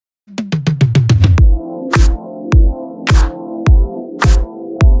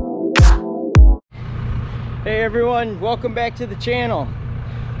Hey everyone, welcome back to the channel.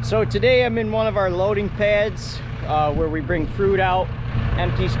 So today I'm in one of our loading pads where we bring fruit out.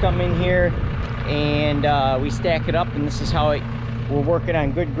 Empties come in here and we stack it up, and this is how we're working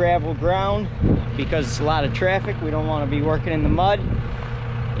on good gravel ground because it's a lot of traffic. We don't want to be working in the mud,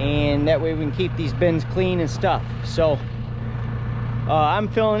 and that way we can keep these bins clean and stuff. So I'm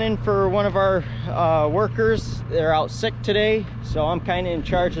filling in for one of our workers. They're out sick today, so I'm kind of in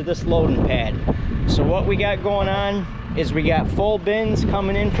charge of this loading pad. So what we got going on is we got full bins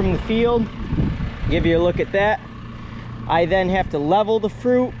coming in from the field. Give you a look at that. I then have to level the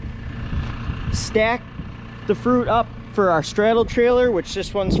fruit, stack the fruit up for our straddle trailer, which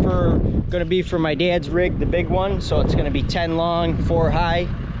this one's gonna be for my dad's rig, the big one. So it's gonna be 10 long, 4 high,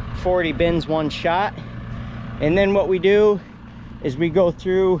 40 bins one shot. And then what we do is we go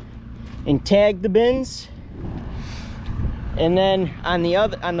through and tag the bins. And then on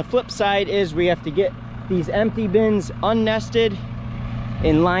the flip side is we have to get these empty bins unnested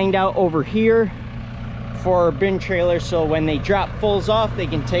and lined out over here for our bin trailer, so when they drop fulls off, they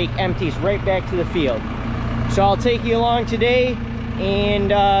can take empties right back to the field. So I'll take you along today and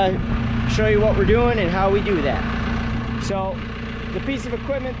show you what we're doing and how we do that. So the piece of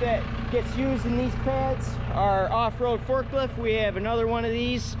equipment that gets used in these pads are off-road forklift. We have another one of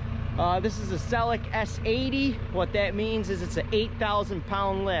these. This is a Celic S80. What that means is it's an 8,000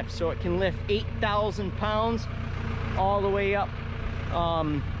 pound lift, so it can lift 8,000 pounds all the way up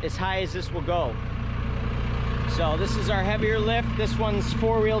as high as this will go. So this is our heavier lift. This one's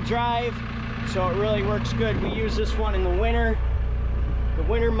 4-wheel drive, so it really works good. We use this one in the winter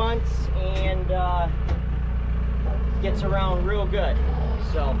months, and gets around real good.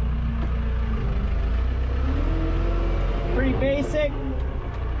 So pretty basic.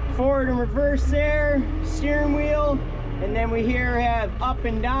 Forward and reverse there, steering wheel, and then we here have up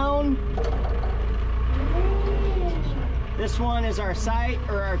and down. This one is our side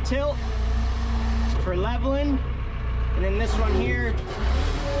or our tilt for leveling, and then this one here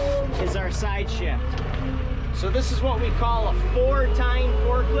is our side shift. So this is what we call a 4-tine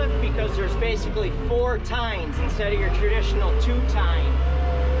forklift, because there's basically 4 tines instead of your traditional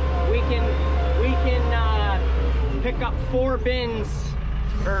 2-tine. We can pick up 4 bins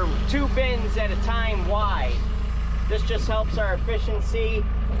or 2 bins at a time wide. This just helps our efficiency,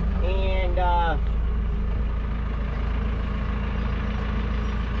 and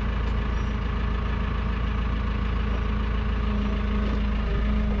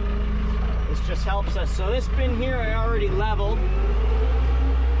this just helps us. So this bin here I already leveled.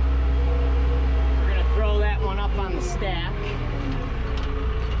 We're gonna throw that one up on the stack.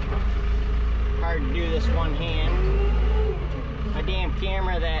 Hard to do this one hand. My damn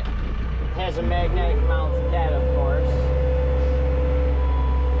camera that has a magnetic mount to that, of course.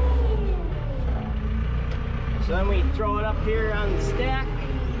 So then we throw it up here on the stack.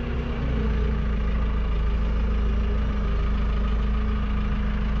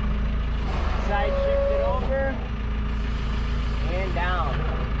 Side shift it over and down.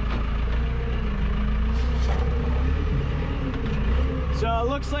 So it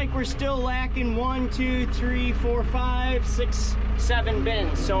looks like we're still lacking 1, 2, 3, 4, 5, 6, 7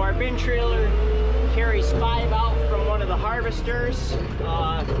 bins. So our bin trailer carries 5 out from one of the harvesters.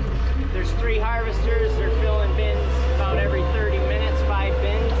 There's 3 harvesters. They're filling bins about every 30 minutes, 5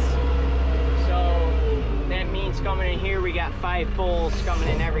 bins. So that means coming in here, we got 5 fulls coming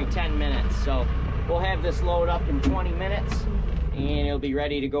in every 10 minutes. So we'll have this load up in 20 minutes and it'll be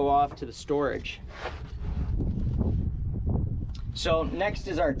ready to go off to the storage. So next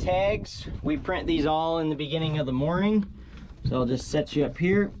is our tags. We print these all in the beginning of the morning. So I'll just set you up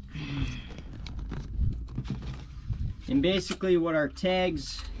here. And basically what our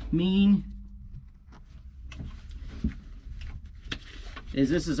tags mean is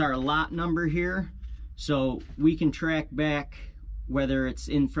this is our lot number here. So we can track back, whether it's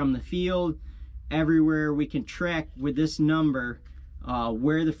in from the field, everywhere we can track with this number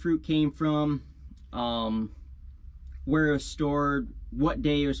where the fruit came from, where it was stored, what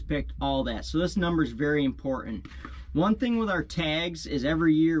day it was picked, all that. So this number is very important. One thing with our tags is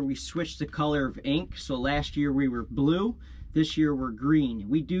every year we switch the color of ink. So last year we were blue, this year we're green.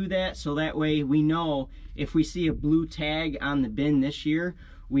 We do that so that way we know if we see a blue tag on the bin this year,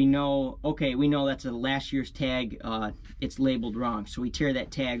 we know, okay, we know that's a last year's tag, it's labeled wrong. So we tear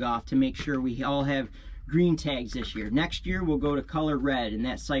that tag off to make sure we all have green tags this year. Next year we'll go to color red, and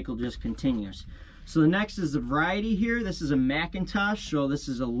that cycle just continues. So the next is the variety here. This is a Macintosh, so this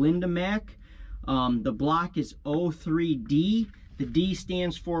is a Linda Mac. The block is 03D. The D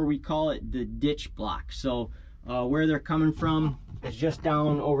stands for, we call it the ditch block. So where they're coming from is just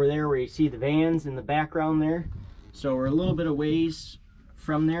down over there where you see the vans in the background there. So we're a little bit of ways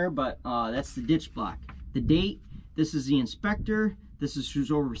from there, but that's the ditch block. The date, this is the inspector, this is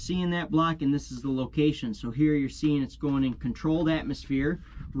who's overseeing that block, and this is the location. So here you're seeing it's going in controlled atmosphere,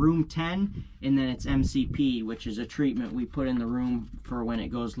 room 10, and then it's MCP, which is a treatment we put in the room for when it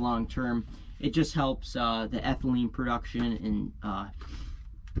goes long term. It just helps the ethylene production and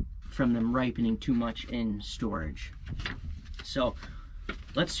from them ripening too much in storage. So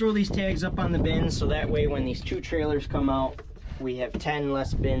let's throw these tags up on the bins so that way when these 2 trailers come out, we have 10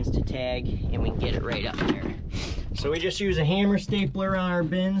 less bins to tag and we can get it right up there. So we just use a hammer stapler on our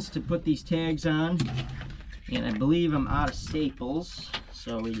bins to put these tags on. And I believe I'm out of staples.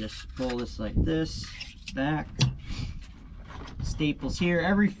 So we just pull this like this, back. Staples here.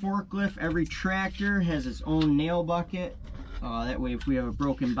 Every forklift, every tractor has its own nail bucket. That way if we have a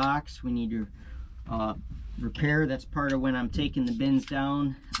broken box we need to repair, that's part of when I'm taking the bins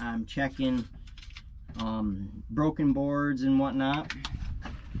down. I'm checking broken boards and whatnot,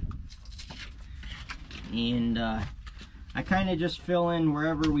 and I kind of just fill in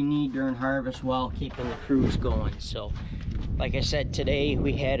wherever we need during harvest while keeping the crews going. So like I said, today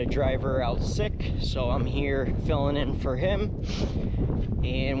we had a driver out sick, so I'm here filling in for him,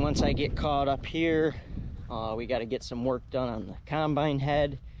 and once I get caught up here, we got to get some work done on the combine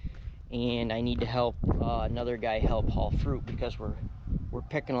head, and I need to help another guy help haul fruit because we're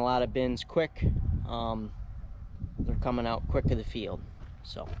picking a lot of bins quick. They're coming out quick to the field.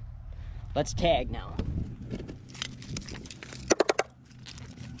 So let's tag now.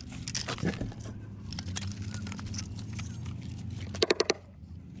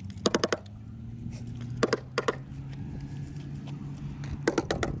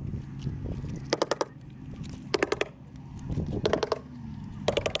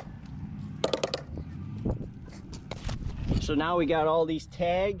 So now we got all these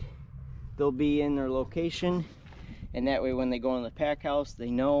tagged. They'll be in their location, and that way when they go in the pack house,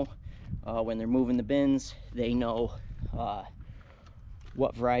 they know when they're moving the bins, they know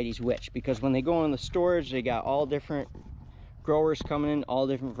what variety's which, because when they go in the storage, they got all different growers coming in, all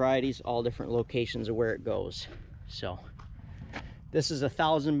different varieties, all different locations of where it goes. So this is a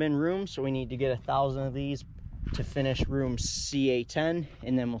 1,000 bin room, so we need to get 1,000 of these to finish room CA10,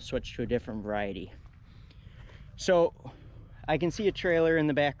 and then we'll switch to a different variety. So I can see a trailer in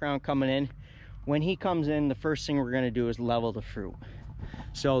the background coming in. When he comes in, the first thing we're going to do is level the fruit.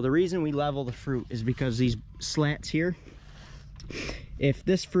 So the reason we level the fruit is because these slats here, if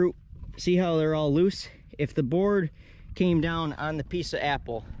this fruit, see how they're all loose? If the board came down on the piece of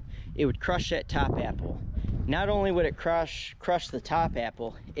apple, it would crush that top apple. Not only would it crush the top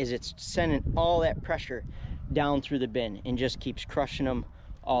apple, is it's sending all that pressure down through the bin and just keeps crushing them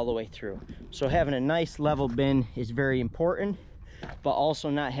all the way through. So having a nice level bin is very important, but also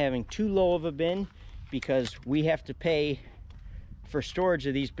not having too low of a bin, because we have to pay for storage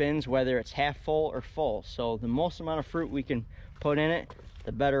of these bins whether it's half full or full. So the most amount of fruit we can put in it,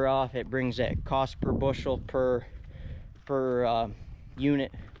 the better off it brings that cost per bushel per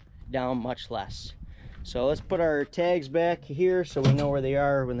unit down much less. So let's put our tags back here so we know where they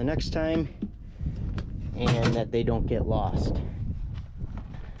are when the next time, and that they don't get lost.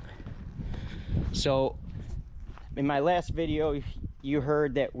 So in my last video you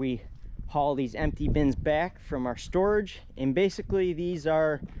heard that we haul these empty bins back from our storage, and basically these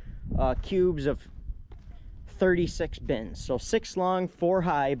are cubes of 36 bins, so 6 long, 4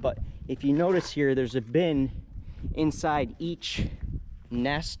 high. But if you notice here, there's a bin inside each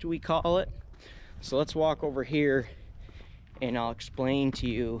nest, we call it. So let's walk over here and I'll explain to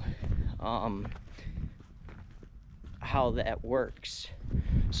you how that works.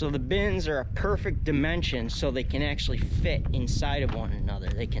 So the bins are a perfect dimension so they can actually fit inside of one another.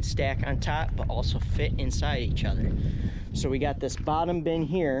 They can stack on top but also fit inside each other. So we got this bottom bin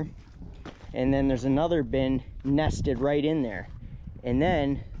here, and then there's another bin nested right in there, and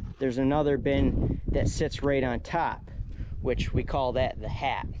then there's another bin that sits right on top, which we call that the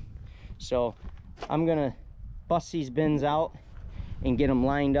hat. So I'm gonna bust these bins out and get them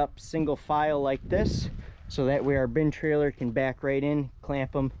lined up single file like this, so that way our bin trailer can back right in,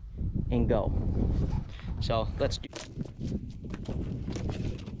 clamp them, and go. So let's do.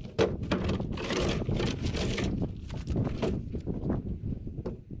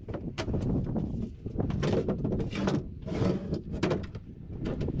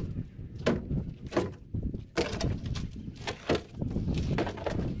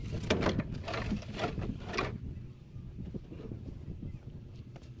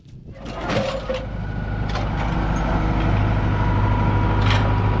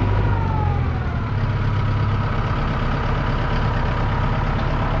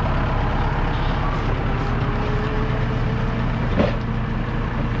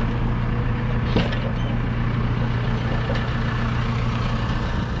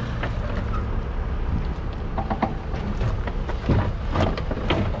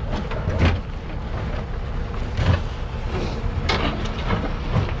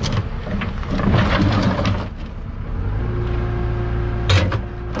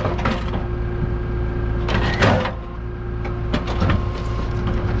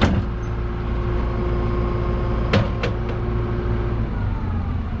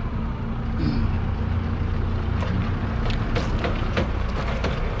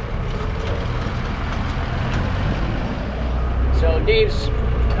 Dave's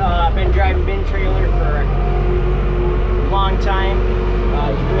been driving bin trailer for a long time.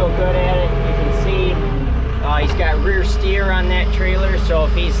 He's real good at it. You can see he's got rear steer on that trailer, so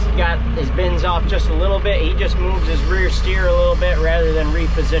if he's got his bins off just a little bit, he just moves his rear steer a little bit rather than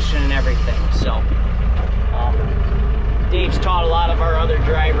repositioning everything. So Dave's taught a lot of our other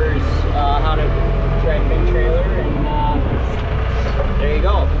drivers how to drive bin trailer, and there you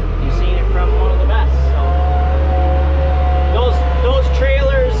go. You've seen it from one of the best. So those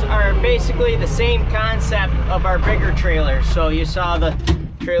trailers are basically the same concept of our bigger trailers. So you saw the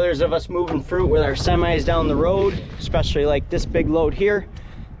trailers of us moving fruit with our semis down the road, especially like this big load here.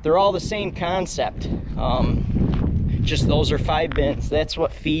 They're all the same concept. Just those are 5 bins. That's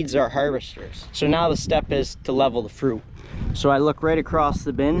what feeds our harvesters. So now the step is to level the fruit. So I look right across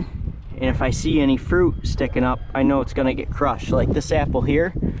the bin, and if I see any fruit sticking up, I know it's gonna get crushed. Like this apple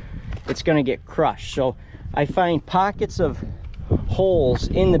here, it's gonna get crushed. So I find pockets of holes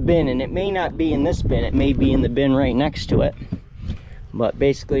in the bin, and it may not be in this bin, it may be in the bin right next to it. But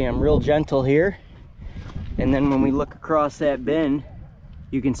basically I'm real gentle here, and then when we look across that bin,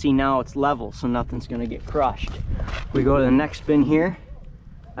 you can see now it's level, so nothing's gonna get crushed. We go to the next bin here,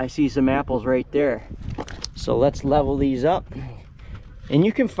 I see some apples right there. So let's level these up. And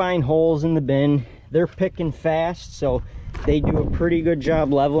you can find holes in the bin. They're picking fast, so they do a pretty good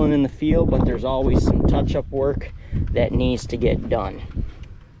job leveling in the field, but there's always some touch-up work that needs to get done.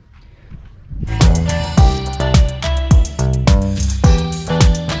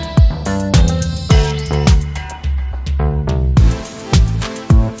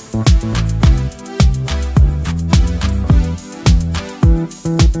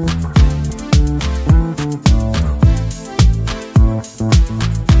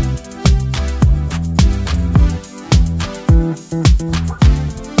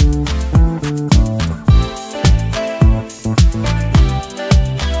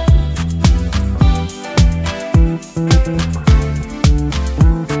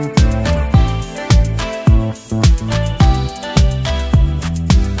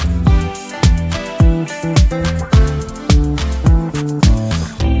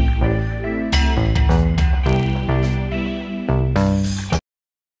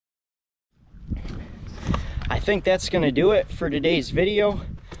 I think that's going to do it for today's video.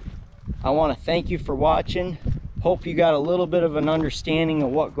 I want to thank you for watching. Hope you got a little bit of an understanding of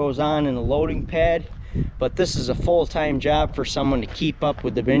what goes on in the loading pad, but this is a full-time job for someone to keep up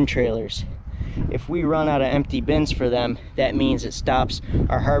with the bin trailers. If we run out of empty bins for them, that means it stops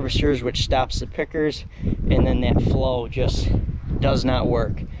our harvesters, which stops the pickers, and then that flow just does not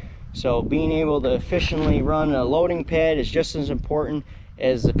work. So being able to efficiently run a loading pad is just as important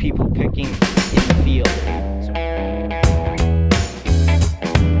as the people picking in the field.